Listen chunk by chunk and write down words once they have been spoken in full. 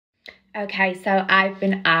Okay, so I've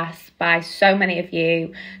been asked by so many of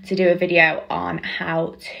you to do a video on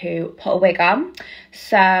how to put a wig on.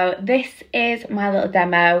 So this is my little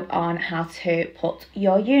demo on how to put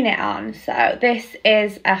your unit on. So this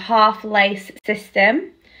is a half lace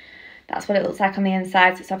system. That's what it looks like on the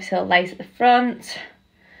inside. So it's obviously a lace at the front.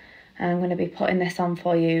 I'm going to be putting this on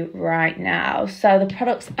for you right now. So the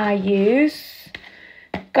products I use,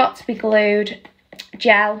 got to be glued,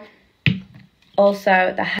 gel.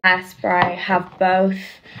 Also, the hairspray, have both.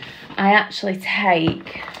 I actually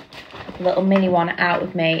take a little mini one out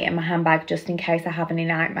with me in my handbag just in case I have any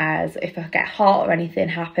nightmares. If I get hot or anything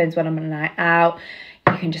happens when I'm on a night out,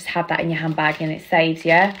 you can just have that in your handbag and it saves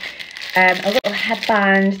you. A little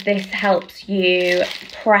headband. This helps you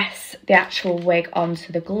press the actual wig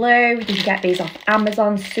onto the glue. You can get these off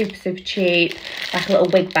Amazon, super, super cheap, like a little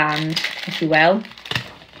wig band, if you will.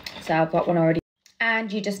 So I've got one already.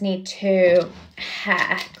 And you just need 2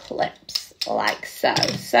 hair clips like so.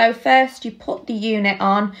 So first you put the unit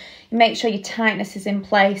on, you make sure your tightness is in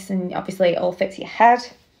place and obviously it all fits your head.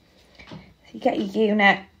 So you get your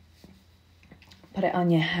unit, put it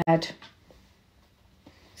on your head,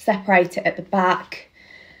 separate it at the back,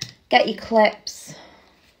 get your clips,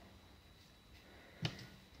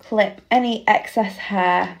 clip any excess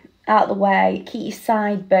hair out of the way, keep your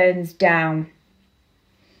sideburns down.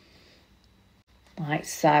 Like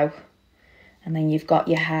so, and then you've got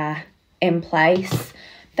your hair in place.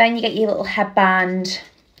 Then you get your little headband,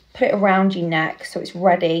 put it around your neck so it's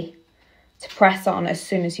ready to press on as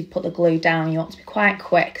soon as you put the glue down. You want to be quite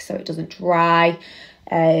quick so it doesn't dry,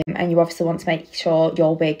 and you obviously want to make sure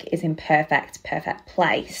your wig is in perfect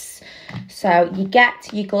place. So you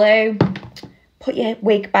get your glue, put your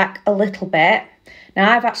wig back a little bit.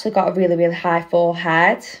 Now I've actually got a really high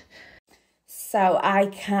forehead, so I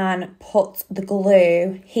can put the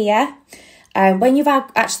glue here. When you've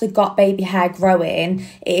actually got baby hair growing,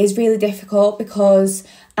 it is really difficult because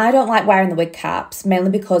I don't like wearing the wig caps, mainly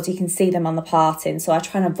because you can see them on the parting, so I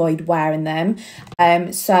try and avoid wearing them.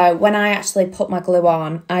 So when I actually put my glue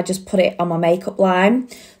on, I just put it on my makeup line.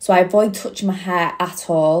 So I avoid touching my hair at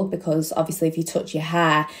all, because obviously if you touch your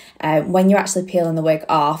hair, when you're actually peeling the wig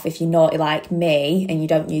off, if you're naughty like me and you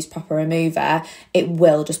don't use proper remover, it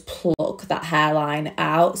will just pluck that hairline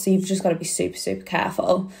out. So you've just got to be super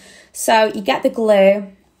careful. So you get the glue,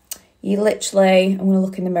 you literally, I'm going to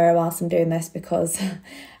look in the mirror whilst I'm doing this because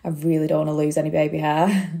I really don't want to lose any baby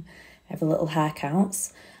hair. Every little hair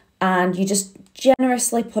counts. And you just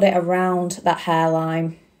generously put it around that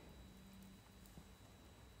hairline.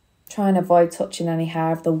 Try and avoid touching any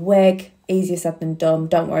hair of the wig. Easier said than done.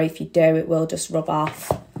 Don't worry if you do, it will just rub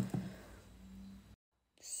off.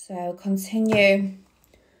 So continue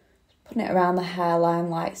putting it around the hairline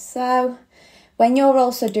like so. When you're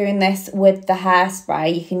also doing this with the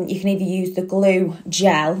hairspray, you can either use the glue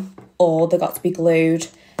gel or the got to be glued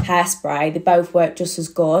hairspray. They both work just as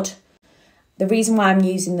good. The reason why I'm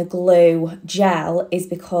using the glue gel is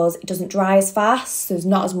because it doesn't dry as fast. So there's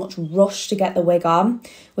not as much rush to get the wig on.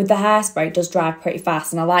 With the hairspray, it does dry pretty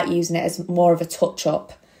fast, and I like using it as more of a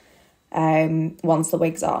touch-up once the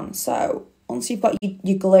wig's on. So once you've got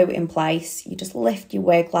your glue in place, you just lift your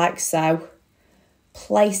wig like so,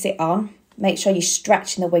 place it on. Make sure you're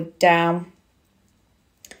stretching the wig down.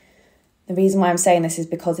 The reason why I'm saying this is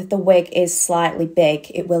because if the wig is slightly big,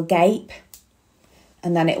 it will gape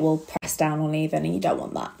and then it will press down uneven, and you don't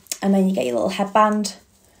want that. And then you get your little headband,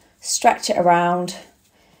 stretch it around,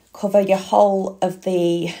 cover your whole of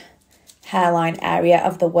the hairline area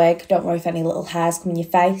of the wig. Don't worry if any little hairs come in your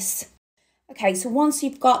face. Okay, so once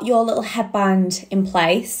you've got your little headband in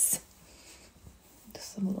place,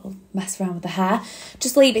 a little mess around with the hair,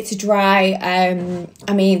 just leave it to dry.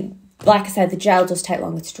 I mean, like I said, the gel does take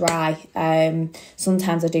longer to dry.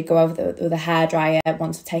 Sometimes I do go over with a hairdryer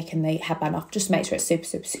once I've taken the headband off, just to make sure it's super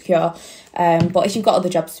secure. But if you've got other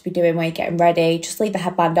jobs to be doing where you're getting ready, just leave the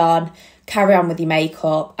headband on, carry on with your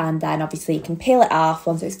makeup, and then obviously you can peel it off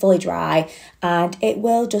once it's fully dry and it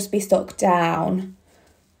will just be stuck down.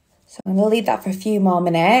 So I'm going to leave that for a few more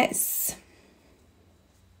minutes.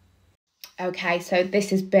 Okay, so this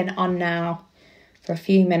has been on now for a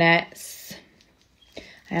few minutes.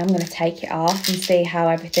 I am going to take it off and see how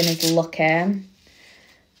everything is looking.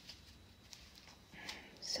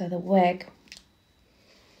 So the wig,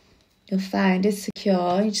 you'll find, is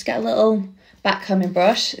secure. You just get a little backcombing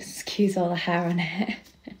brush. Excuse all the hair on it.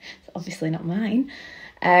 It's obviously not mine.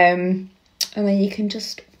 And then you can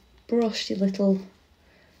just brush your little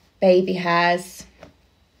baby hairs.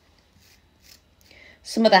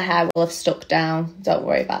 Some of the hair will have stuck down. Don't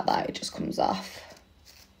worry about that. It just comes off.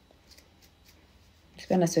 Just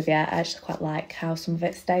be honest with you, I actually quite like how some of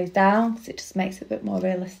it stays down because it just makes it a bit more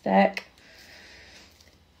realistic.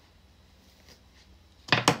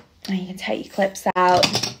 And you can take your clips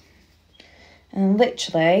out and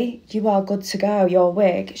literally you are good to go. Your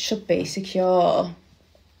wig should be secure.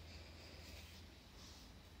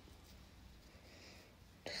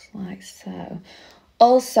 Just like so.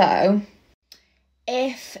 Also,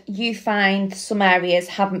 if you find some areas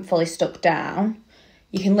haven't fully stuck down,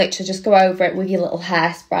 you can literally just go over it with your little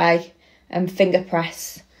hairspray and finger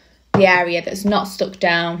press the area that's not stuck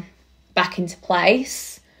down back into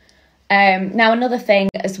place. Now another thing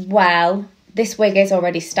as well, this wig is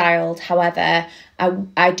already styled. However,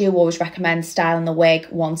 I do always recommend styling the wig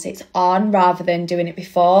once it's on rather than doing it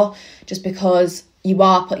before, just because you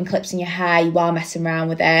are putting clips in your hair, you are messing around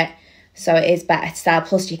with it. So it is better to style.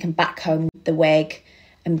 Plus you can back comb the wig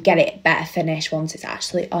and get it better finished once it's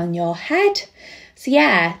actually on your head. So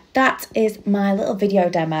yeah, that is my little video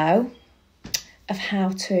demo of how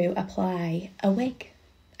to apply a wig.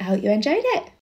 I hope you enjoyed it.